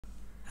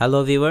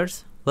Hello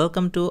viewers,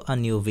 welcome to a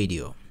new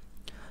video.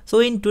 So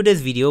in today's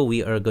video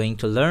we are going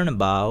to learn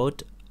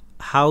about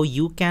how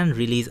you can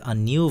release a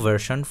new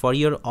version for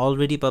your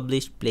already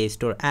published Play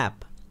Store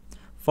app.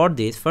 For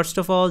this, first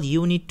of all,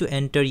 you need to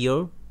enter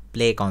your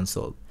Play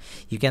console.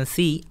 You can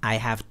see I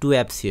have two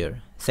apps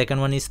here. Second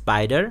one is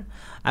Spider.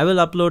 I will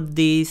upload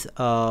this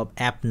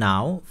app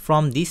now.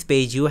 From this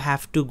page you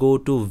have to go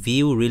to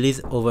View Release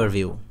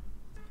Overview.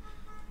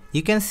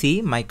 You can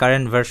see my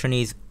current version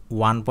is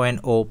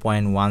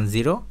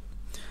 1.0.10.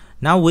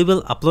 Now we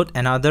will upload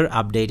another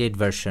updated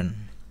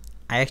version.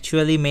 I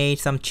actually made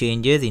some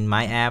changes in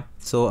my app,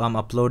 so I'm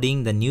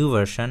uploading the new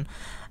version,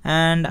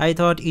 and I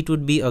thought it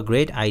would be a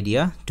great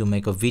idea to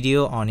make a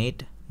video on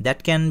it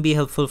that can be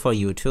helpful for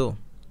you too.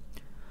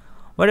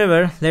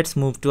 Whatever, let's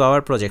move to our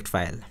project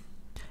file.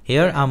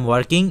 Here I'm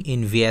working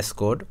in VS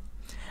Code,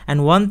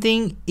 and one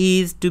thing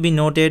is to be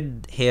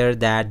noted here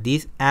that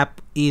this app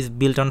is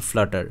built on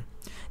Flutter.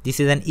 This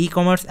is an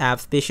e-commerce app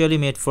specially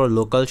made for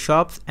local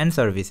shops and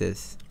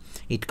services.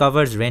 It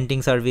covers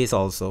renting service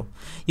also.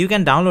 You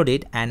can download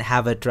it and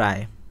have a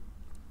try.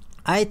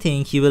 I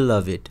think you will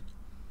love it.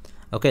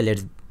 Okay,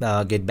 let's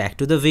get back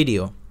to the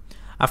video.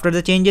 After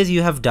the changes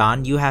you have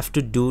done, you have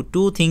to do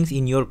two things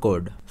in your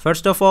code.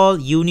 First of all,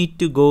 you need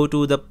to go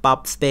to the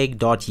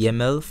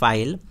pubspec.yaml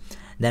file,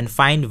 then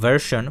find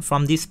version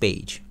from this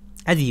page.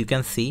 As you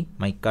can see,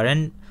 my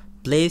current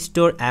Play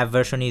Store app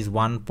version is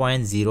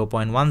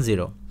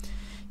 1.0.10.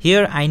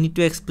 Here I need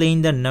to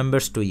explain the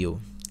numbers to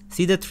you.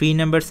 See the three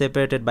numbers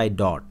separated by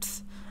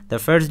dots. The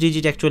first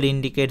digit actually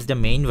indicates the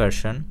main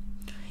version.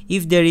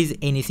 If there is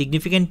any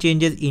significant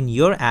changes in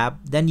your app,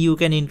 then you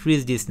can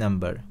increase this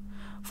number.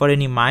 For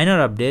any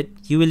minor update,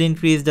 you will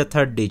increase the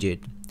third digit.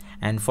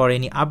 And for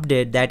any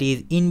update that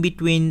is in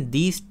between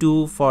these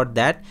two, for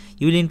that,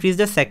 you will increase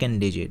the second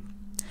digit.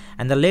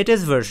 And the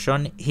latest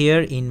version here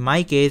in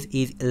my case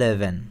is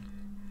 11.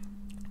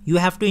 You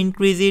have to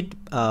increase it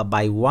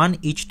by 1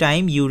 each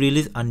time you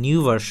release a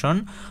new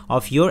version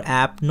of your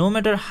app, no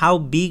matter how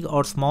big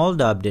or small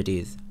the update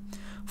is.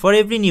 For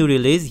every new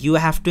release, you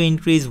have to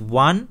increase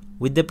 1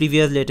 with the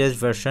previous latest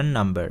version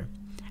number.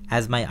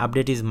 As my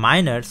update is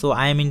minor, so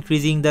I am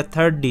increasing the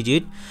third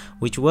digit,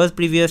 which was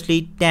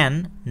previously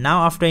 10.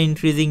 Now after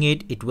increasing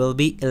it, it will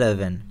be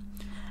 11.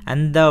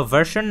 And the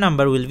version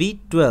number will be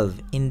 12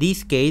 in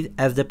this case,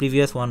 as the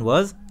previous one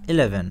was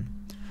 11.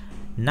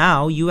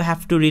 Now you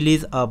have to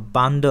release a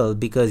bundle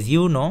because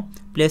you know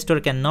Play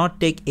Store cannot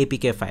take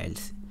APK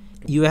files.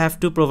 You have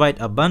to provide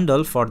a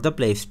bundle for the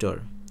Play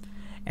Store.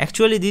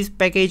 Actually, this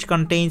package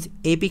contains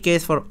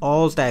APKs for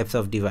all types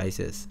of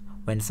devices.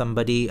 When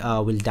somebody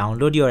will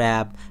download your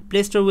app,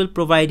 Play Store will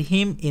provide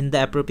him in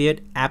the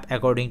appropriate app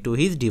according to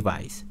his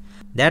device.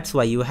 That's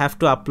why you have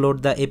to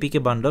upload the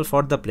APK bundle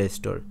for the Play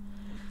Store.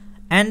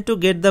 And to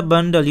get the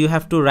bundle, you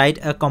have to write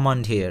a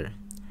command here.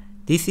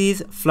 This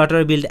is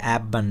Flutter build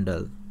app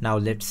bundle. Now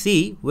let's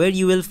see where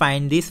you will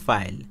find this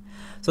file.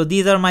 So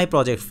these are my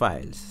project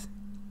files.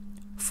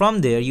 From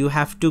there you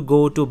have to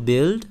go to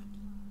build,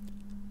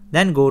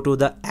 then go to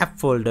the app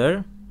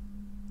folder,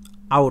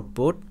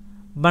 output,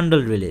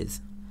 bundle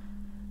release.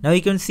 Now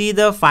you can see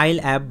the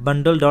file app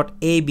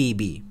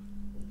bundle.abb.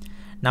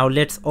 Now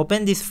let's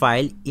open this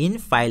file in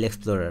File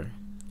Explorer.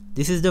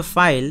 This is the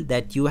file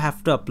that you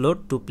have to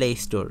upload to Play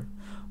Store.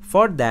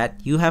 For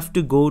that you have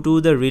to go to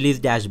the release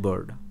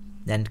dashboard.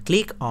 Then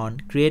click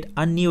on create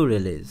a new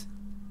release.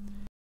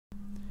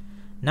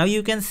 Now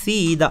you can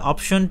see the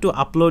option to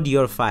upload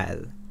your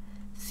file.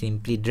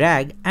 Simply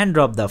drag and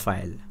drop the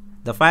file.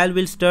 The file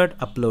will start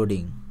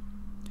uploading.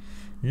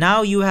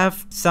 Now you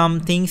have some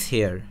things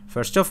here.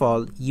 First of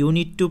all, you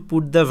need to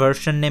put the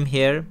version name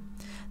here,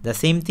 the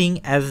same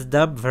thing as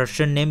the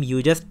version name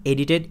you just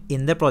edited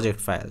in the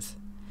project files.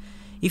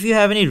 If you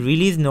have any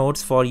release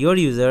notes for your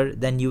user,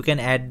 then you can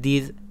add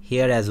these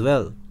here as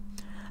well.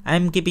 I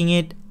am keeping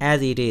it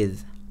as it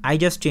is. I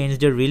just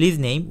changed the release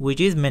name, which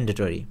is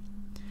mandatory.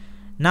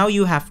 Now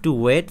you have to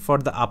wait for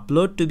the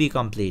upload to be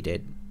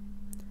completed.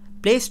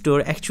 Play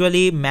Store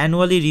actually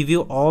manually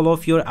review all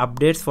of your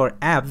updates for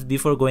apps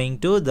before going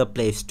to the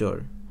Play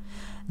Store.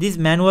 These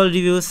manual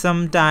reviews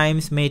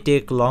sometimes may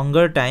take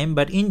longer time,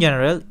 but in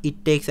general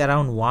it takes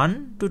around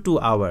 1 to 2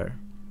 hours.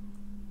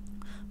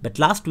 But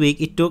last week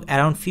it took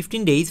around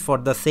 15 days for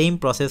the same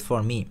process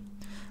for me.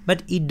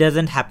 But it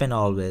doesn't happen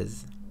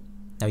always.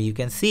 Now you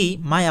can see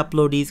my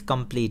upload is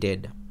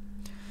completed.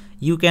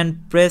 You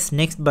can press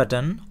next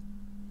button.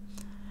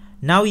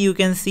 Now you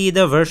can see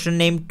the version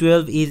name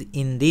 12 is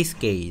in this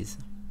case.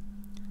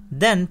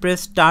 Then press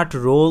start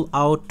roll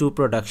out to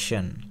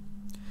production.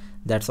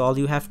 That's all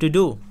you have to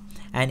do.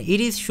 And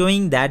it is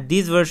showing that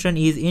this version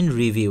is in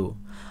review.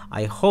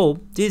 I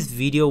hope this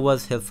video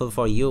was helpful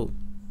for you.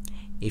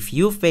 If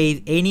you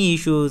face any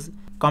issues,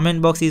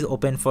 comment box is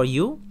open for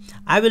you.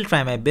 I will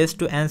try my best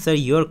to answer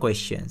your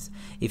questions.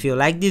 If you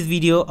like this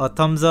video, a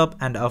thumbs up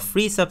and a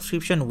free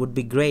subscription would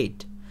be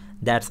great.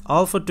 That's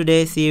all for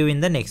today. See you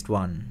in the next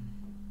one.